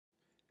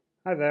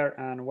Hi there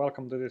and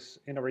welcome to this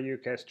Innova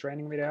UK's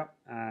training video,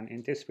 and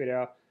in this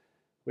video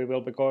we will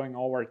be going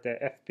over the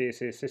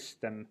FPC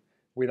system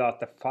without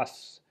the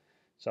fuss.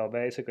 So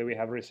basically we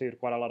have received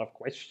quite a lot of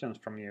questions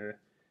from you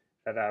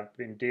that I've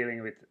been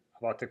dealing with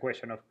about the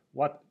question of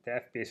what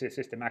the FPC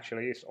system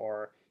actually is,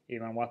 or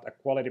even what a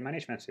quality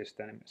management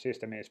system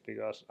is,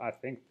 because I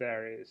think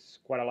there is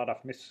quite a lot of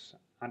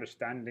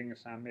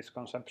misunderstandings and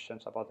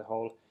misconceptions about the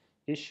whole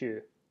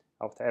issue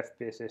of the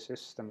FPC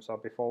system. So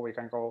before we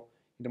can go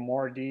into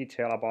more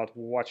detail about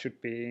what should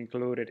be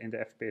included in the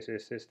FPC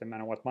system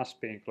and what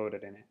must be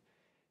included in it,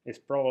 it's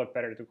probably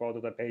better to go to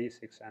the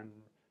basics and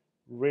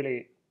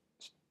really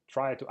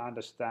try to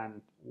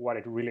understand what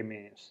it really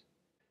means.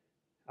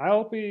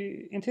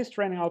 In this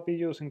training I'll be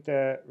using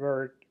the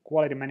word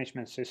quality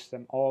management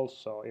system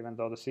also, even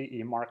though the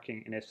CE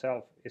marking in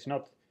itself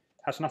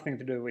has nothing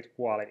to do with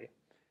quality.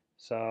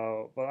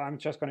 So, but I'm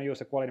just going to use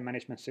the quality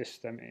management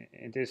system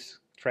in this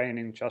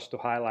training just to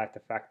highlight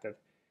the fact that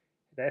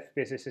the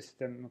FPC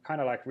system kind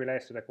of like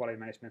relates to the quality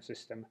management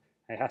system.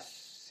 It has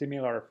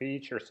similar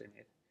features in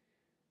it.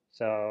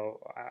 So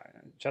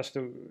just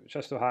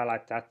to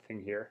highlight that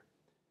thing here.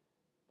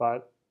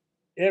 But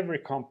every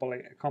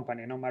company,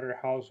 no matter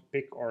how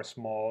big or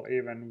small,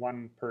 even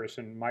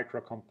one-person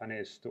micro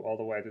companies to all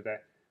the way to the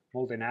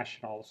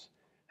multinationals,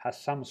 has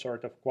some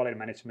sort of quality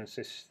management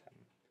system.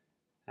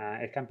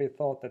 It can be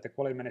thought that the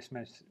quality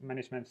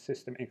management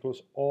system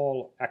includes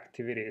all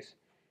activities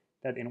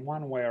that in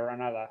one way or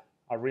another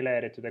are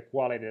related to the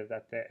quality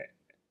that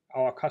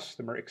our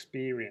customer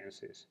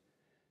experiences.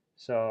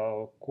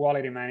 So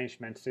quality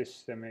management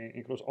system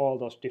includes all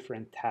those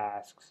different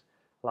tasks,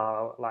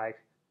 like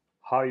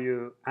how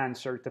you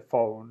answer the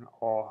phone,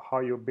 or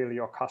how you bill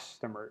your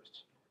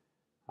customers,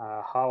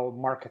 how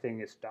marketing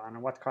is done,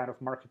 what kind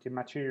of marketing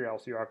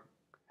materials you are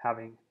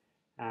having,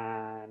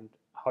 and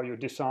how you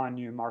design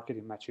new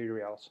marketing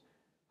materials,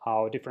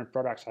 how different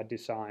products are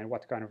designed,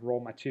 what kind of raw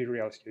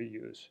materials you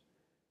use,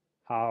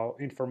 how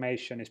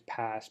information is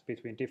passed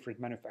between different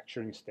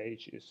manufacturing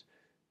stages,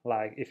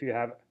 like if you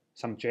have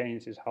some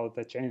changes, how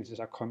the changes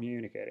are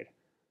communicated.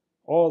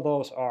 All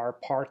those are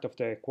part of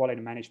the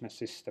quality management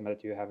system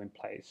that you have in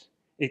place.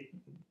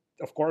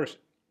 Of course,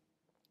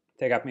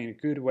 there can be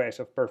good ways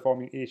of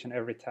performing each and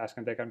every task,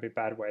 and there can be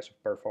bad ways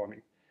of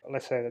performing.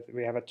 Let's say that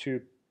we have a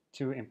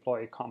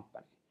two-employee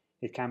company.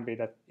 It can be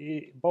that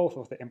both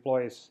of the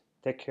employees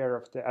take care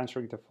of the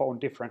answering the phone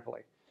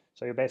differently.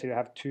 So you basically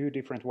have two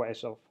different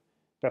ways of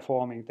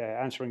performing the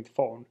answering the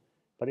phone,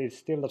 but it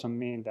still doesn't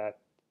mean that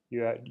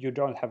you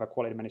don't have a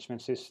quality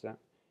management system.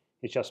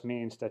 It just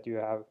means that you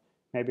have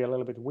maybe a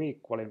little bit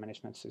weak quality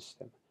management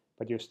system,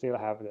 but you still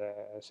have the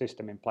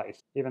system in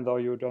place, even though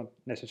you don't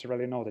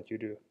necessarily know that you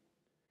do.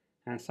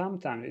 And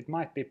sometimes it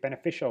might be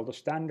beneficial to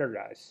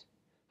standardize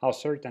how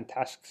certain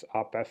tasks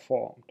are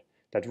performed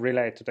that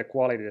relate to the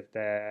quality that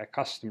the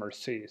customer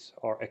sees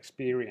or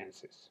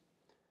experiences.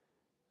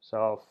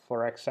 So,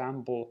 for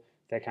example,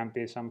 there can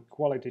be some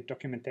quality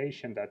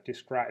documentation that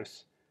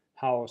describes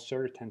how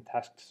certain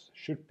tasks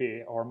should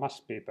be or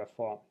must be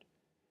performed.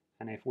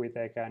 And if we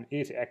take an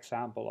easy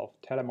example of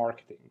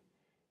telemarketing,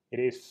 it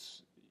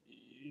is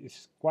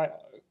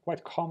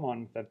quite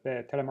common that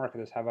the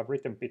telemarketers have a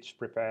written pitch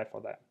prepared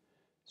for them.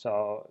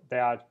 So they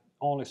are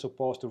only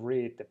supposed to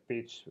read the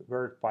pitch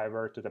word by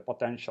word to the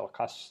potential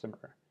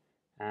customer,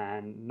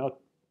 and not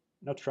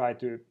try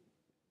to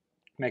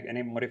make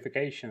any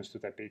modifications to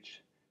the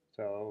pitch.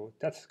 So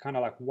that's kind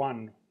of like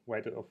one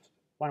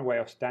way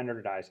of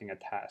standardizing a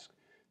task.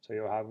 So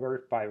you have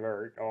word by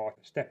word or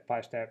step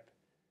by step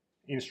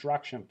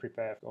instruction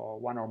prepared for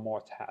one or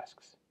more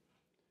tasks.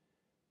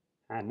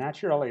 And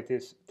naturally,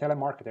 this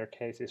telemarketer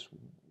case is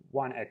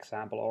one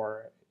example,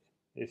 or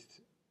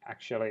it's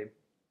actually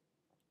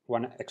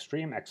one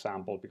extreme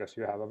example, because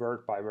you have a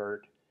word by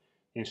word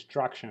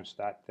instructions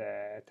that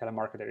the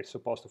telemarketer is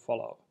supposed to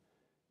follow.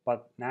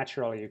 But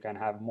naturally, you can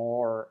have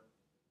more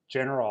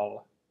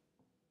general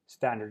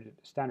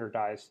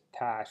standardized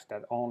tasks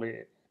that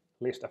only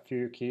list a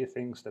few key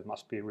things that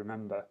must be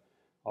remembered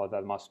or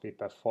that must be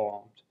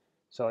performed.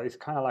 So it's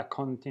kind of like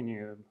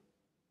continuum,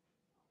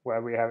 where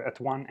we have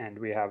at one end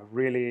we have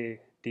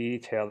really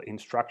detailed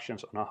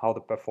instructions on how to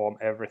perform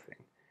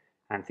everything,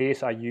 and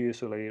these are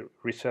usually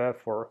reserved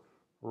for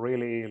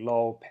really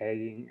low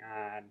paying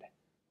and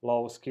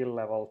low skill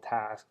level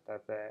tasks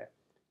that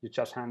you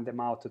just hand them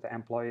out to the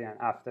employee,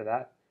 and after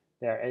that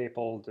they're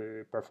able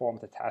to perform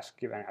the task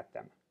given at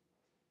them.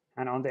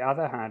 And on the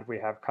other hand, we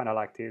have kind of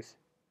like this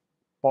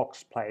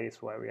box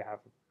place where we have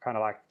kind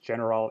of like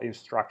general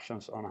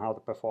instructions on how to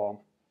perform,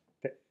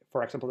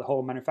 for example, the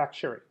whole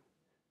manufacturing.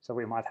 So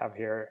we might have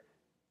here,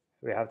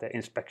 we have the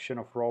inspection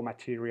of raw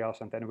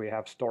materials, and then we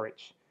have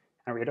storage.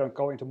 And we don't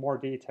go into more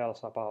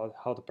details about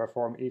how to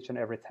perform each and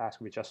every task.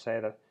 We just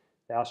say that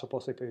they are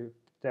supposed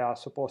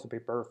to be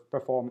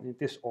performed in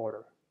this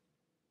order.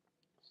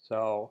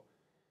 So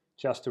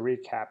just to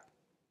recap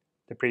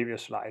the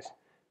previous slides,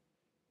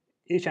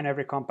 each and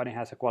every company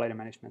has a quality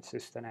management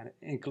system, and it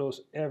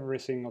includes every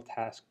single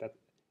task that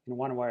in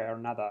one way or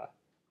another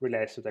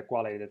relates to the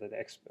quality that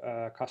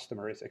the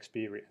customer is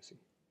experiencing.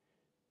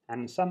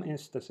 And in some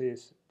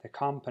instances, the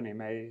company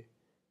may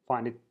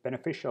find it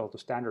beneficial to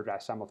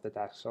standardize some of the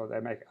tasks, so they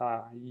make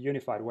a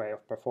unified way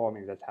of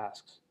performing the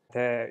tasks.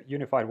 The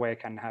unified way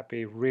can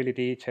be really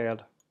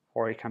detailed,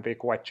 or it can be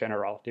quite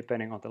general,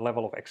 depending on the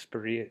level of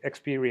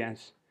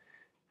experience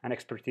and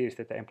expertise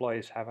that the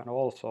employees have, and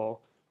also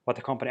what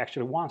the company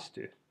actually wants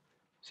to.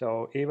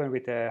 So even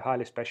with a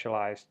highly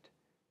specialized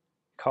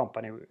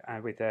company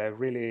and with a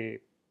really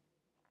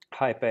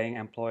high-paying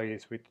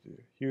employees with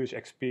huge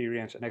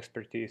experience and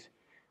expertise,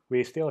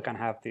 we still can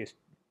have these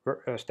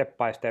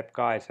step-by-step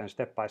guides and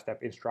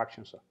step-by-step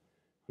instructions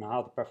on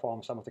how to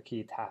perform some of the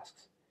key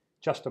tasks,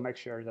 just to make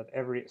sure that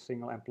every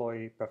single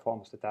employee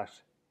performs the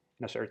tasks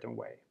in a certain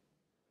way.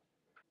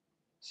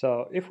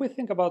 So if we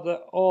think about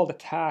all the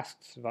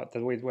tasks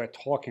that we were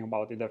talking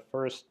about in the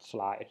first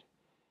slide,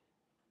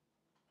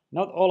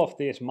 not all of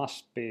these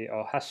must be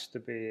or has to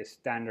be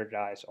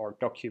standardized or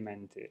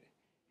documented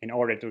in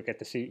order to get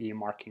the CE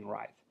marking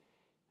right.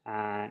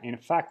 And in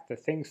fact, the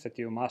things that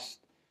you must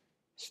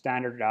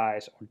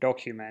standardize or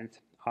document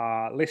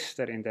are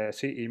listed in the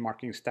CE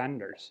marking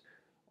standards,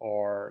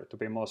 or to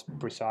be most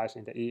precise,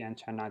 in the EN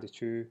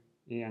 1092,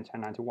 EN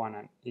 1091,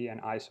 and EN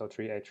ISO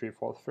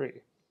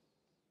 38343.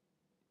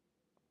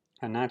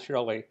 And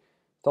naturally,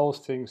 those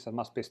things that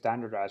must be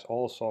standardized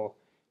also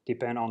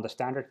depend on the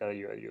standard that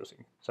you are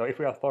using. So if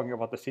we are talking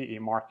about the CE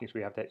markings,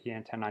 we have the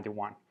EN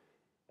 1091.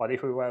 But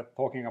if we were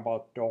talking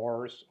about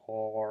doors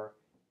or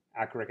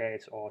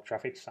aggregates or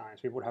traffic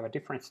signs, we would have a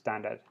different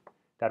standard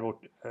that would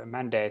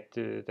mandate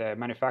to the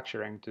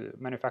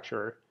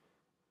manufacturer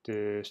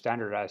to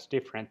standardize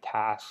different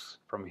tasks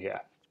from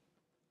here.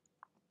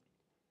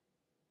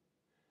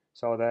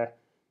 So the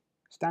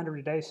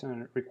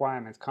standardization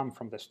requirements come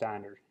from the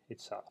standard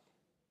itself.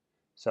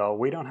 So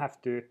we don't have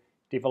to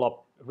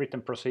develop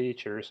written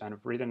procedures and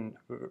written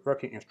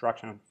working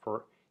instructions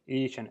for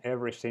each and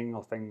every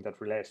single thing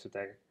that relates to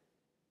the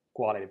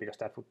quality, because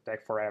that would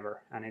take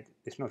forever, and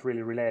it's not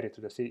really related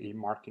to the CE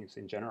markings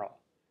in general.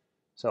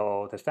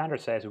 So the standard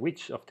says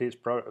which of these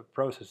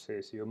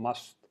processes you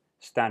must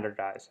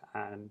standardize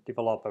and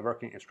develop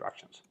working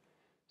instructions.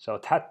 So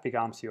that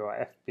becomes your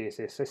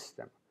FPC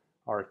system,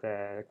 or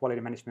the quality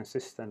management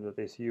system that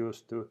is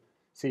used to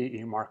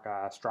CE mark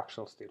a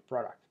structural steel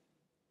product.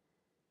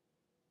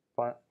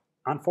 But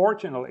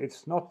unfortunately,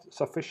 it's not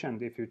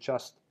sufficient if you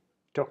just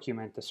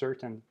document the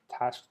certain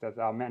tasks that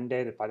are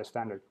mandated by the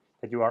standard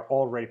that you are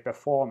already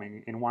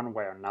performing in one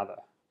way or another,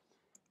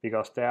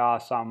 because there are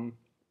some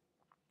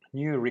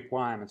new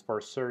requirements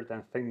for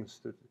certain things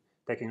to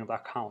take into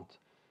account.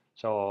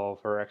 So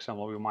for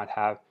example, we might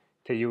have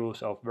the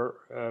use of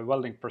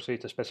welding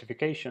procedure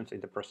specifications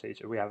in the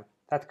procedure. We have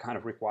that kind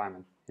of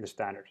requirement in the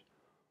standard.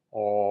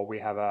 Or we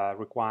have a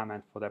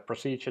requirement for the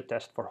procedure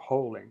test for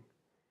holing,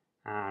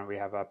 and we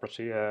have a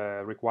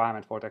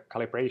requirement for the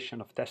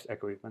calibration of test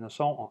equipment and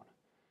so on.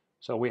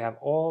 So we have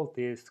all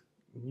these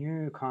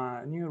new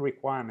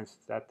requirements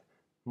that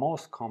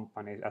most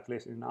companies, at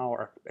least in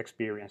our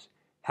experience,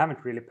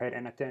 haven't really paid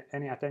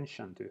any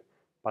attention to.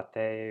 But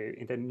they,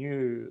 in the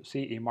new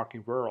CE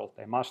marking world,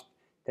 they must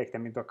take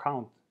them into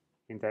account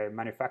in the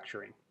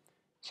manufacturing.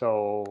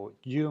 So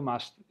you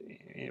must,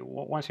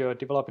 once you're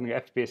developing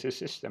an FPC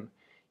system,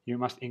 you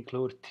must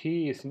include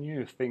these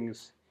new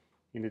things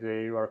into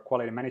your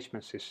quality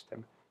management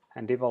system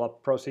and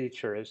develop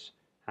procedures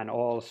and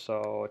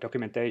also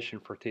documentation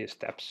for these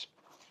steps.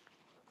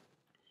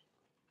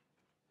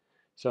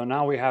 So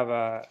now we have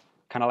a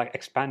kind of like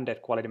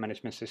expanded quality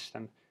management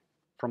system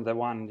from the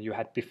one you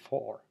had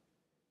before.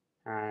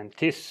 And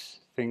this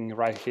thing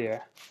right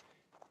here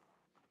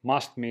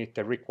must meet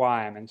the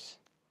requirements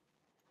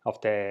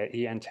of the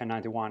EN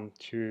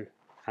 1091-2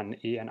 and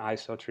EN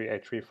ISO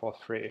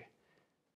 38343.